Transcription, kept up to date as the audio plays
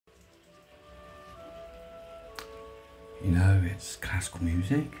You know, it's classical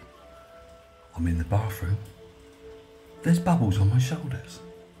music. I'm in the bathroom. There's bubbles on my shoulders.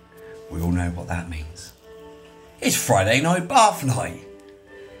 We all know what that means. It's Friday night bath night.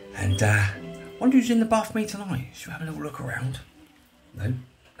 And wonder who's in the bath with me tonight. Should we have a little look around? No.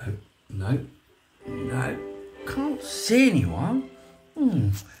 Can't see anyone.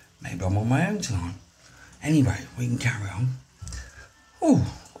 Maybe I'm on my own tonight. Anyway, we can carry on. Oh,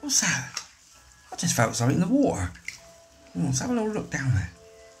 what's that? I just felt something in the water. Let's have a little look down there.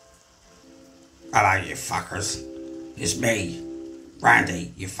 Hello, you fuckers. It's me,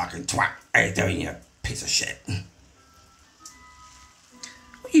 Randy, you fucking twat. How you doing, you piece of shit?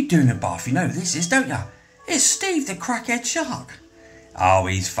 What are you doing in the bath? You know who this is, don't you? It's Steve, the crackhead shark. Oh,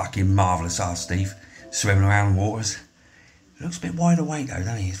 he's fucking marvellous, Steve. Swimming around the waters. Looks a bit wide awake though,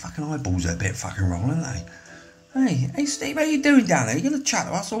 doesn't he? His fucking eyeballs are a bit fucking wrong, aren't they? Hey Steve, how you doing down there? You gonna chat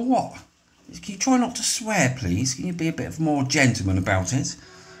to us or what? Can you try not to swear, please? Can you be a bit more gentleman about it?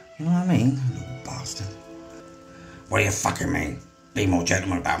 You know what I mean? Little bastard. What do you fucking mean? Be more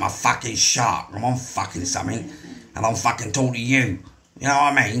gentleman about my fucking shark. I'm on fucking something, and I'm fucking talking to you. You know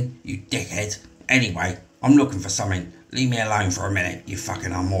what I mean? You dickhead. Anyway, I'm looking for something. Leave me alone for a minute, you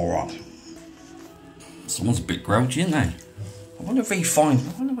fucking moron. Someone's a bit grouchy, isn't they? I wonder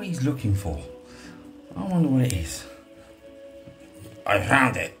what he's looking for. I wonder what it is. I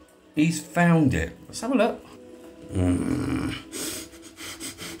found it. He's found it. Let's have a look.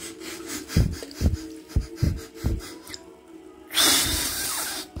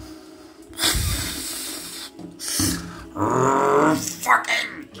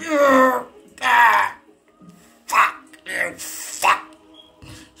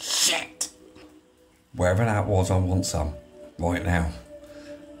 Shit. Wherever that was, I want some. Right now.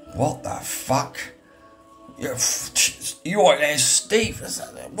 What the fuck? You right there, Steve?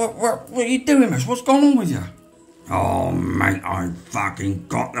 What are you doing, miss? What's going on with you? Oh, mate, I fucking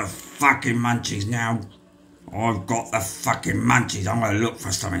got the fucking munchies now. I've got the fucking munchies. I'm going to look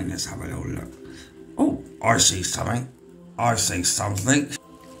for something. Let's have a little look. Oh, I see something. I see something.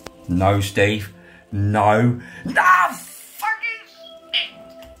 No, Steve. No. No, fucking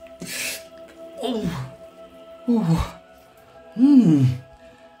shit. Oh.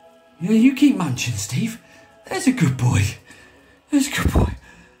 Yeah, you keep munching, Steve. There's a good boy. There's a good boy.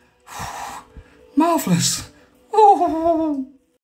 Marvellous. Oh.